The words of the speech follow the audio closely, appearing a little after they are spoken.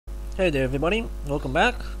Hey there everybody, welcome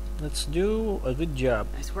back. Let's do a good job.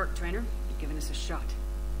 Nice work, trainer. You've given us a shot.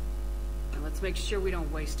 Now let's make sure we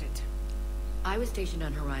don't waste it. I was stationed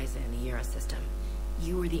on Horizon in the Era system.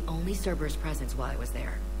 You were the only Cerberus presence while I was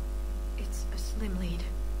there. It's a slim lead.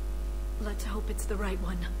 Let's hope it's the right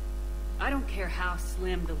one. I don't care how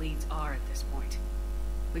slim the leads are at this point.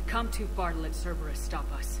 We've come too far to let Cerberus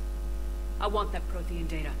stop us. I want that Prothean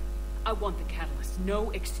data. I want the catalyst. No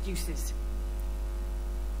excuses.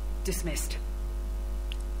 Dismissed.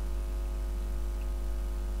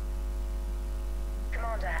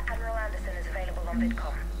 Commander, Admiral Anderson is available on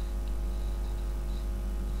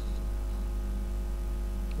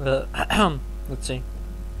VidCom. Let's see.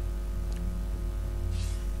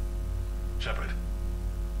 Shepard,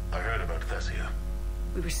 I heard about Thessia.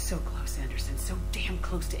 We were so close, Anderson. So damn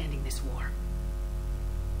close to ending this war.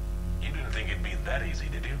 You didn't think it'd be that easy,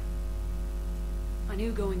 did you? I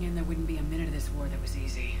knew going in there wouldn't be a minute of this war that was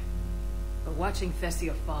easy. But watching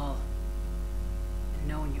Thessia fall, and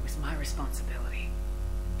knowing it was my responsibility.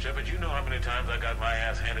 Shepard, you know how many times I got my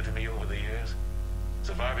ass handed to me over the years?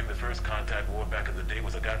 Surviving the first contact war back in the day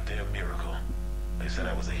was a goddamn miracle. They said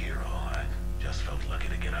I was a hero. I just felt lucky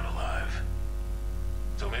to get out alive.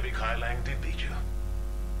 So maybe Kai Lang did beat you.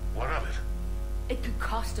 What of it? It could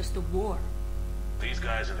cost us the war. These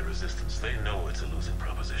guys in the Resistance, they know it's a losing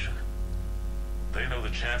proposition. They know the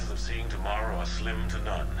chances of seeing tomorrow are slim to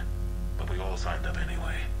none. But we all signed up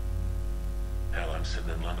anyway. Hell, I'm sitting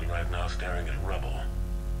in London right now staring at rubble.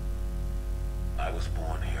 I was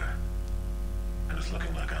born here. And it's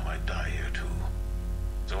looking like I might die here too.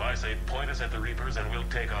 So I say point us at the Reapers and we'll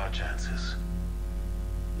take our chances.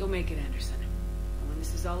 You'll make it, Anderson. And when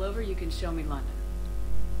this is all over, you can show me London.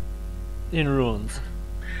 In ruins.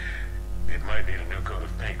 It might need a new coat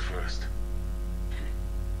of paint first.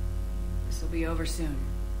 This'll be over soon.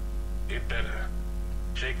 It better.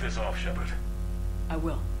 Shake this off, Shepard. I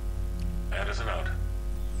will. Anderson out.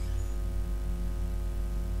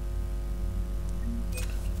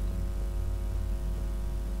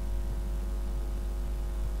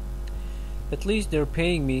 At least they're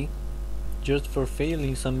paying me just for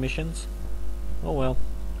failing some missions. Oh well.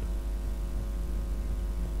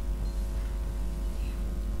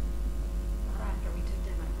 Not after we took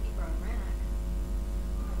down that Reaper on Rannoch.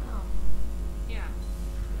 I don't know. Yeah.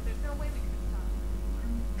 There's no way we could have stopped.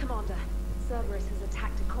 Commander, Cerberus has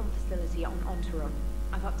attacked a comm facility on Ontarum.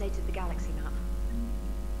 I've updated the galaxy map.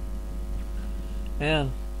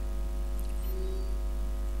 Man.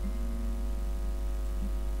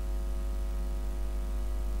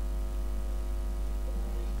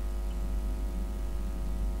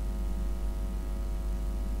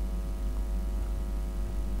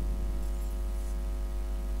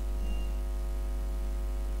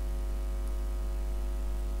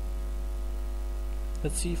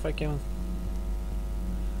 Let's see if I can.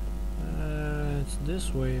 It's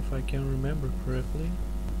this way, if I can remember correctly.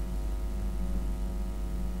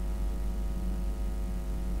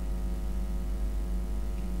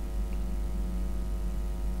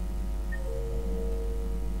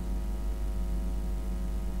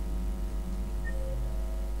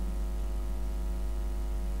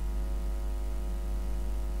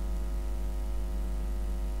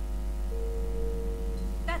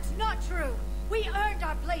 That's not true! We earned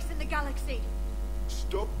our place in the galaxy!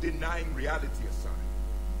 Stop denying reality, Asari.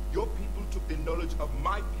 Your people took the knowledge of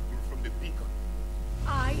my people from the beacon.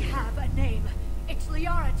 I have a name. It's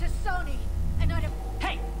Liara T'Soni, and I don't...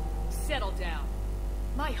 Hey! Settle down.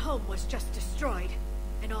 My home was just destroyed,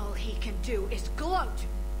 and all he can do is gloat!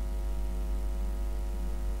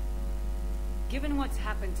 Given what's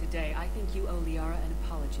happened today, I think you owe Liara an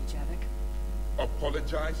apology, Javik.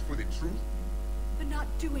 Apologize for the truth? For not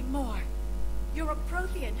doing more. You're a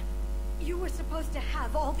Prothean. You were supposed to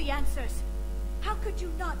have all the answers. How could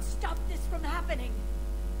you not stop this from happening?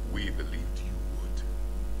 We believed you would.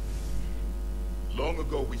 Long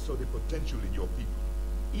ago we saw the potential in your people.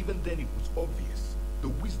 Even then it was obvious. The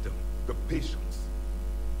wisdom, the patience.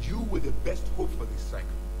 You were the best hope for this cycle.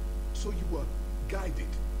 So you were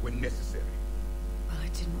guided when necessary. Well,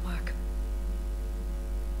 it didn't work.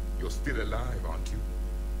 You're still alive, aren't you?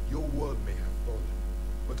 Your world may have fallen.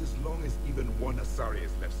 But as long as even one Asari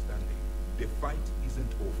is left standing, the fight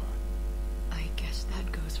isn't over. I guess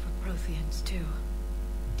that goes for Protheans, too.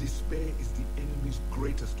 Despair is the enemy's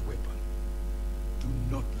greatest weapon. Do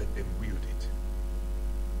not let them wield it.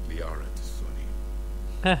 Liara T'Soni.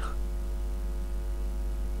 Heh.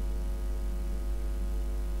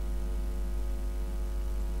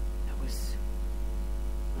 That was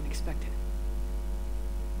unexpected.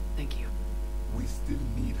 Thank you. We still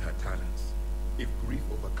need her talents. If grief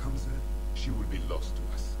overcomes her, she will be lost to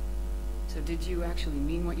us. So did you actually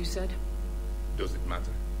mean what you said? Does it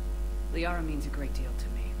matter? Liara means a great deal to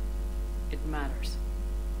me. It matters.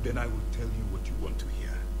 Then I will tell you what you want to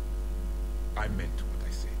hear. I meant what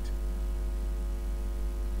I said.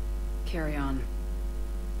 Carry on.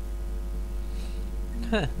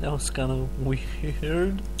 That was kind of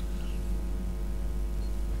weird.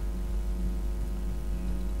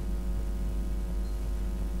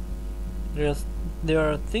 There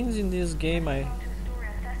are things in this game I...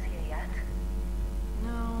 No,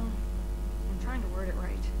 I'm trying to word it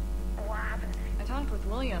right. What happened? I talked with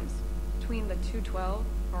Williams. Between the 212,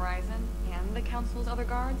 Horizon, and the Council's other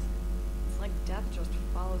guards, it's like death just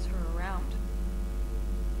follows her around.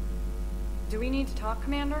 Do we need to talk,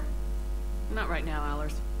 Commander? Not right now,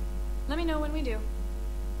 Allers. Let me know when we do.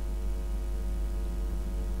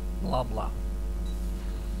 Blah blah.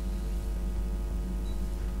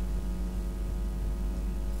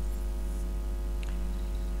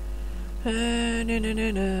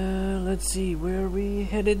 Let's see where we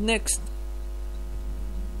headed next.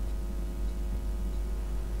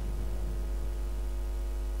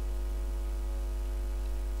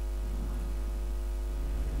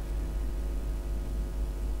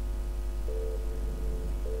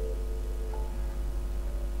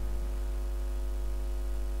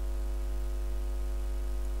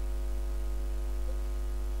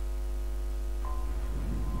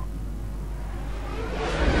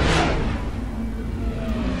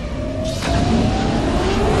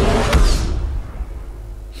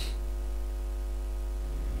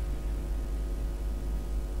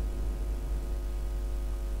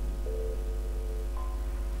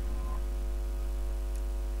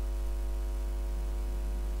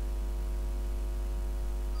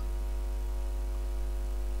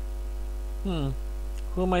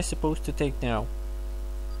 Who am I supposed to take now?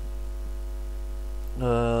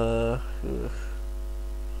 I'm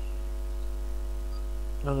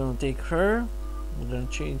gonna take her. I'm gonna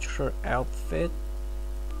change her outfit.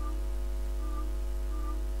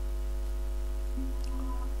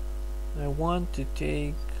 I want to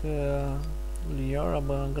take Liara,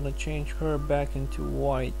 but I'm gonna change her back into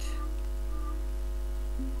white.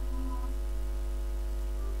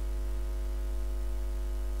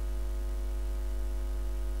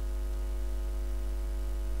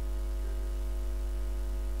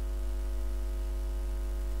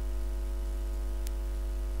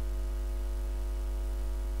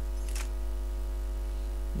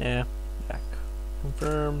 Yeah, back.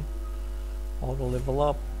 Confirm. Auto level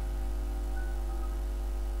up.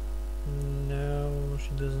 No, she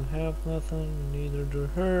doesn't have nothing. Neither do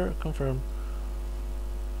her. Confirm.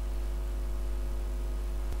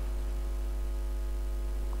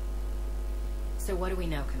 So what do we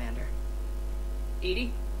know, Commander?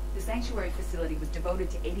 EDI, the Sanctuary facility was devoted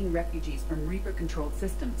to aiding refugees from Reaper-controlled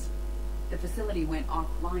systems. The facility went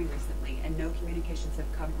offline recently, and no communications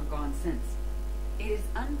have come or gone since. It is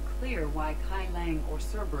unclear why Kai Lang or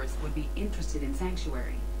Cerberus would be interested in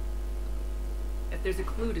Sanctuary. If there's a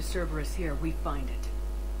clue to Cerberus here, we find it.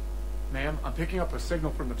 Ma'am, I'm picking up a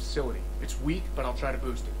signal from the facility. It's weak, but I'll try to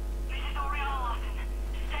boost it. This is Oriana Lawson.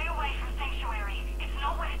 Stay away from Sanctuary. It's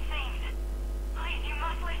not what it seems. Please, you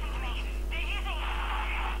must listen to me.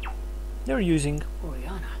 They're using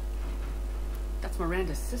Oriana. That's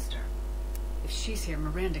Miranda's sister. If she's here,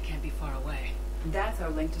 Miranda can't be far away. That's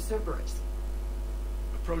our link to Cerberus.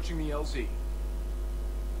 Approaching the LZ.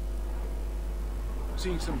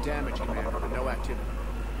 Seeing some damage, Commander, but no activity.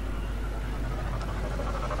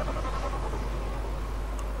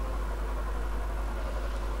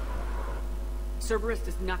 Cerberus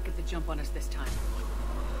does not get the jump on us this time.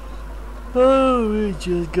 Oh, we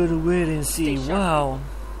just gotta wait and see. Stay sharp. Wow.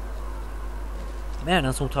 Man,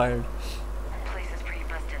 I'm so tired. Place is pretty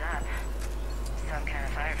busted up. Some kind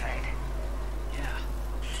of firefight. Yeah.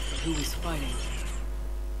 But who is fighting?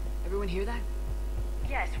 Everyone hear that?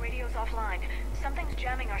 Yes, radio's offline. Something's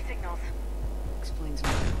jamming our signals. Explains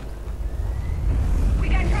more. We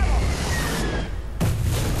got trouble!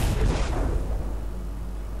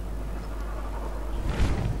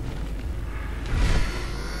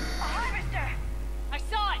 A harvester! I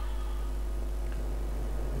saw it!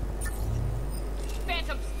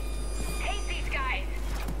 Phantoms! Hate these guys!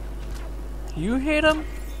 You hate him?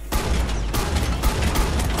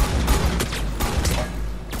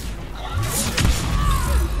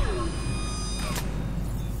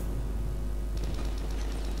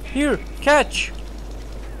 Here, catch!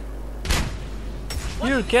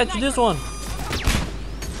 Here, catch this one!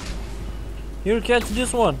 Here, catch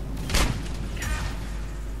this one!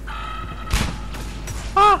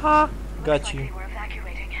 Haha! Got you. They were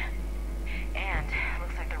evacuating. And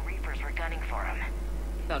looks like the Reapers were gunning for him.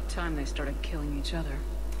 About time they started killing each other.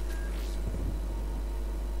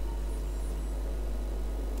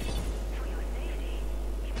 For your safety,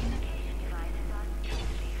 communication devices are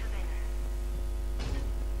strictly forbidden.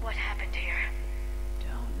 What happened here?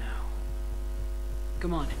 Don't know.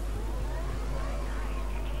 Come on.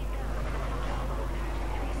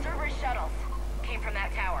 Cerberus shuttles came from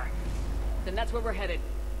that tower. Then that's where we're headed.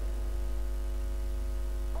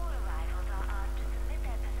 All arrivals are asked to submit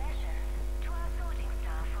their possessions to our sorting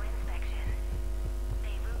staff for inspection.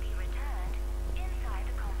 They will be returned inside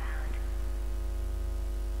the compound.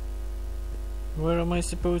 Where am I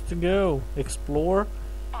supposed to go? Explore?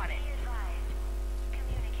 On it. Be advised,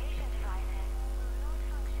 communication devices will not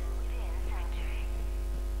function within Sanctuary.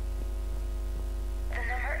 The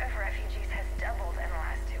number of refugees has doubled in the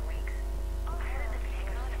last 2 weeks. All the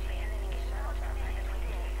technology is not permitted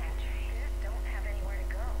within Sanctuary. They just don't have anywhere to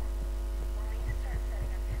go. We'll need to start setting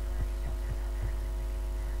up temporary shelters outside.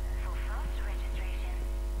 For fast registration,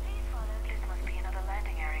 please follow. This must be another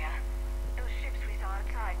landing area. Those ships we saw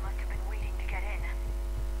outside must have been waiting to get in.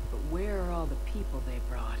 But where are all the people they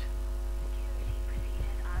brought? Security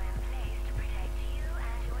procedures are in place to protect you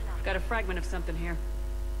and your loved Got a fragment of something here.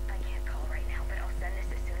 I can't call right now, but I'll send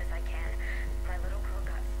this as soon as I can. My little girl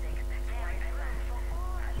got sick. That's why I left. for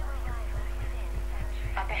all your arrivals within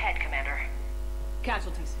Sanctuary. Up ahead, Commander.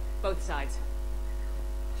 Casualties, both sides.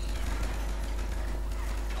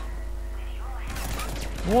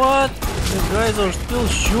 What? The guys are still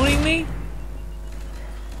shooting me?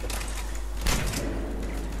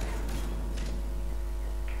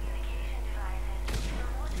 Communication devices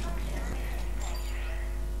will not function within Sanctuary.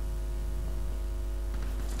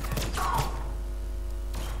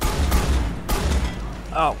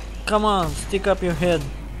 Oh, come on, stick up your head.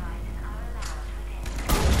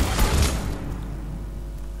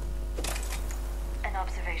 An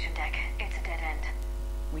observation deck. It's a dead end.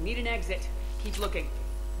 We need an exit. Keep looking.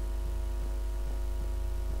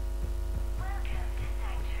 Welcome to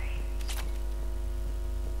Sanctuary.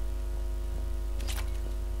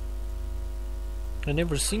 I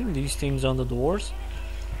never seen these things on the doors.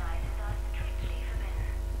 Devices are strictly forbidden.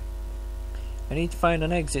 I need to find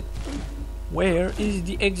an exit. Where is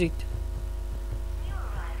the exit? New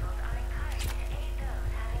arrivals are encouraged to aid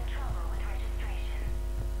those having trouble with registration.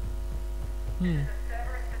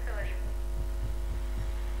 Cerberus facility.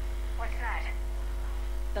 What's that?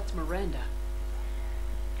 That's Miranda.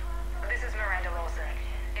 This is Miranda Lawson.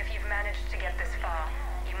 If you've managed to get this far,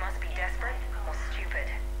 you must be desperate or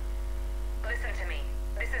stupid. Listen to me.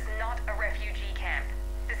 This is not a refugee camp.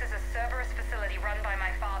 This is a Cerberus facility run by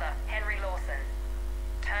my father, Henry Lawson.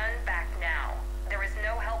 Turn back now. There is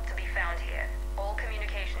no help to be found here. All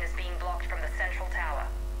communication is being blocked from the central tower.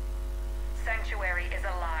 Sanctuary is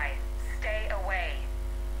a lie. Stay away.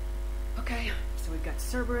 Okay, so we've got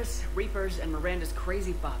Cerberus, Reapers, and Miranda's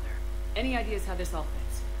crazy father. Any ideas how this all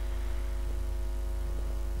fits?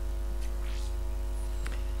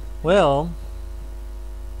 Well,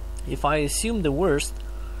 if I assume the worst,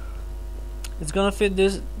 it's gonna fit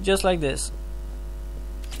this just like this.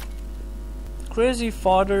 Crazy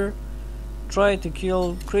father tried to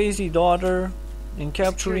kill crazy daughter and Security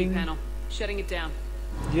capturing panel. Shutting it down.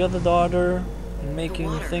 the other daughter and making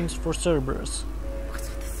water. things for Cerberus. What's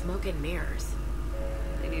with the smoke and mirrors?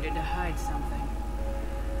 They needed to hide something.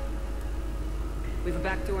 We have a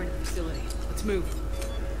back door in the facility. Let's move.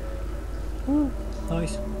 Ooh,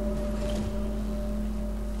 nice.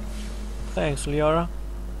 Thanks, Liara.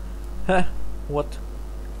 Heh, what?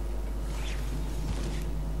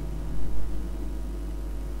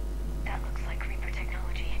 That looks like Reaper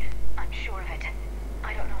technology. I'm sure of it.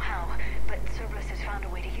 I don't know how, but Cerberus has found a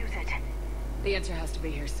way to use it. The answer has to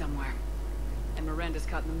be here somewhere. And Miranda's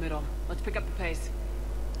caught in the middle. Let's pick up the pace.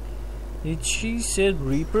 Did she said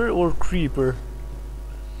Reaper or Creeper?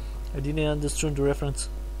 I didn't understand the reference.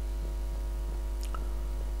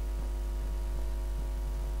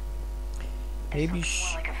 Maybe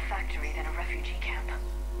More like a factory than a refugee camp.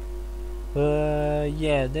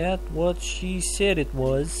 yeah, that's what she said it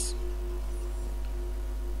was.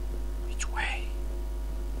 Which way?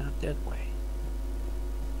 Not that way.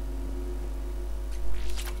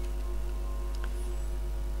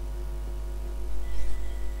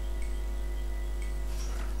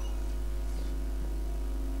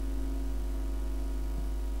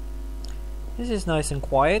 This is nice and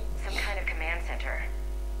quiet. Some kind of command center.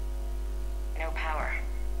 No power.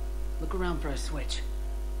 Look around for a switch.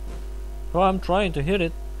 Oh, I'm trying to hit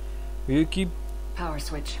it. You keep... Power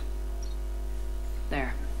switch.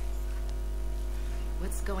 There.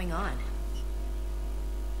 What's going on?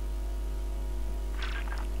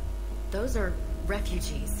 Those are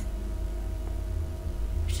refugees.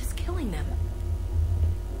 find them.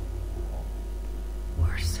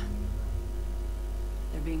 Worse.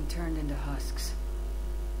 They're being turned into husks.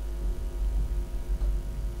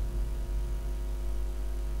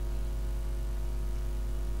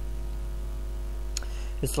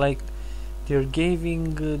 It's like they're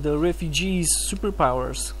giving the refugees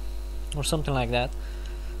superpowers or something like that.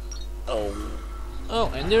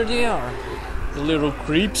 Oh, and there they are, the little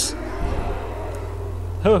creeps.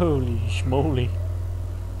 Holy schmoly!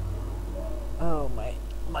 Oh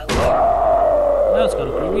my leg. That's kind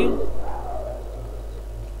of creepy.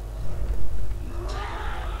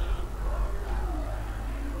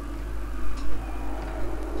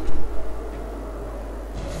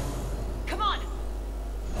 Come on.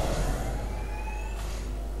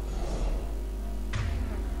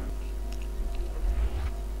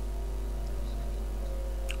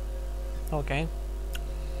 Okay.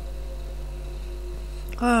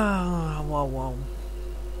 Wow.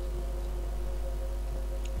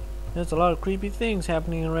 There's a lot of creepy things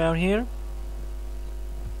happening around here.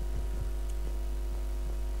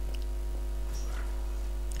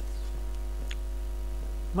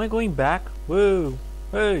 Am I going back? Whoa!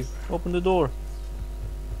 Hey, open the door.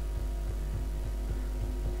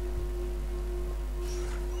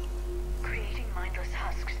 Creating mindless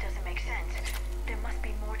husks doesn't make sense. There must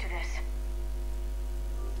be more to this.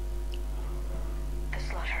 The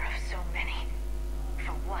slaughter of so many.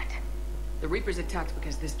 For what? The Reapers attacked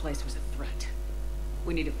because this place was a threat.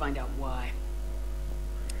 We need to find out why.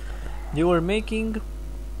 They were making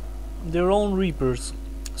their own Reapers,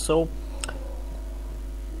 so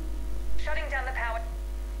Shutting down the power.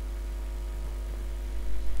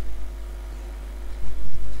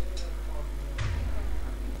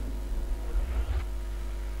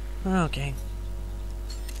 okay.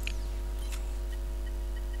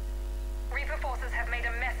 Reaper forces have made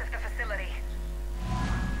a mess of the facility.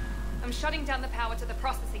 I'm shutting down the power to the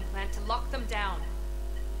processing plant to lock them down.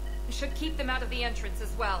 I should keep them out of the entrance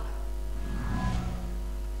as well.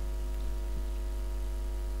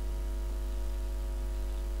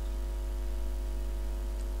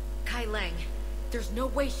 Kai Lang. There's no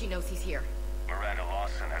way she knows he's here. Miranda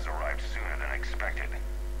Lawson has arrived sooner than expected.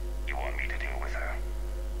 You want me to deal with her?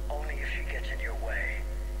 Only if she gets in your way.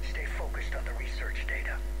 Stay focused on the research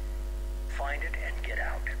data. Find it and get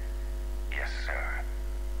out. Yes, sir.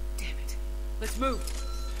 Damn it. Let's move.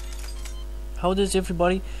 How does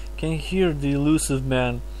everybody can hear the elusive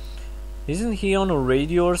man? Isn't he on a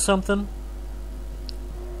radio or something?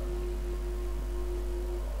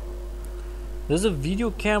 Does a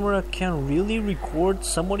video camera can really record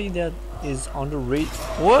somebody that is on the radio?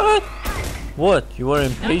 What? What? You are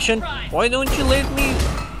impatient? Why don't you let me?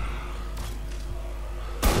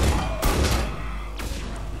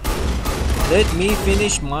 Let me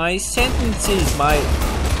finish my sentences.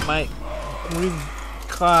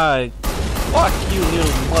 God. Fuck you,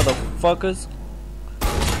 little motherfuckers.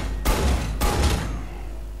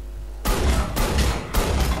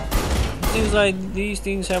 Seems like these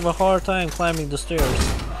things have a hard time climbing the stairs.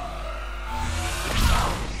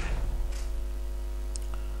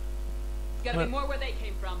 Gotta be more where they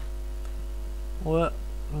came from. What?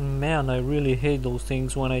 Man, I really hate those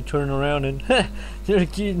things when I turn around and they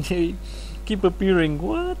keep appearing.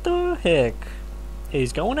 What the heck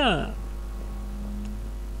is going on?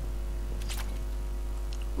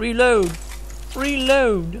 Reload!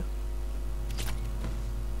 Reload!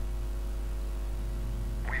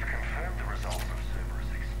 We've confirmed the results of Cerberus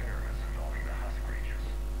experiments involving the husk creatures.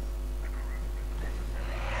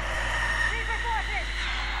 Reaper forces!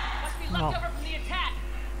 Must be left over from the attack.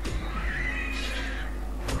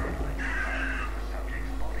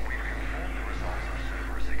 Subject's body. We've confirmed the results of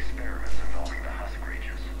Cerberus experiments involving the husk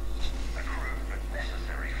creatures. A crude but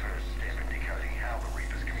necessary first step in decoding how the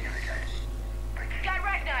Reapers communicate. Got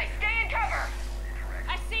recognized. Stay in cover.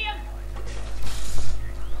 I see him.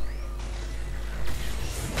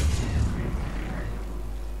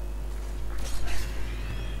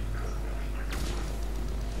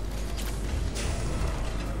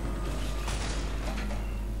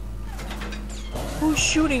 Who's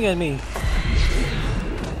shooting at me?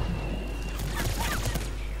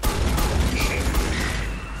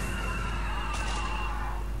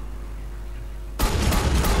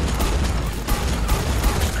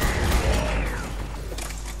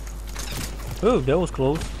 Oh, that was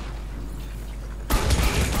close.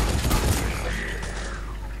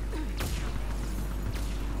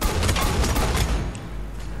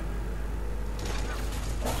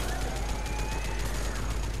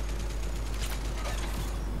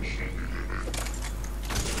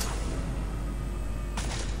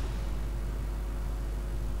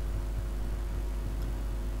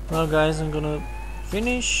 Well guys, I'm gonna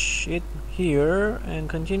finish it here and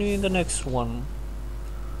continue in the next one.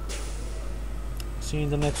 See you in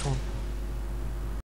the next one.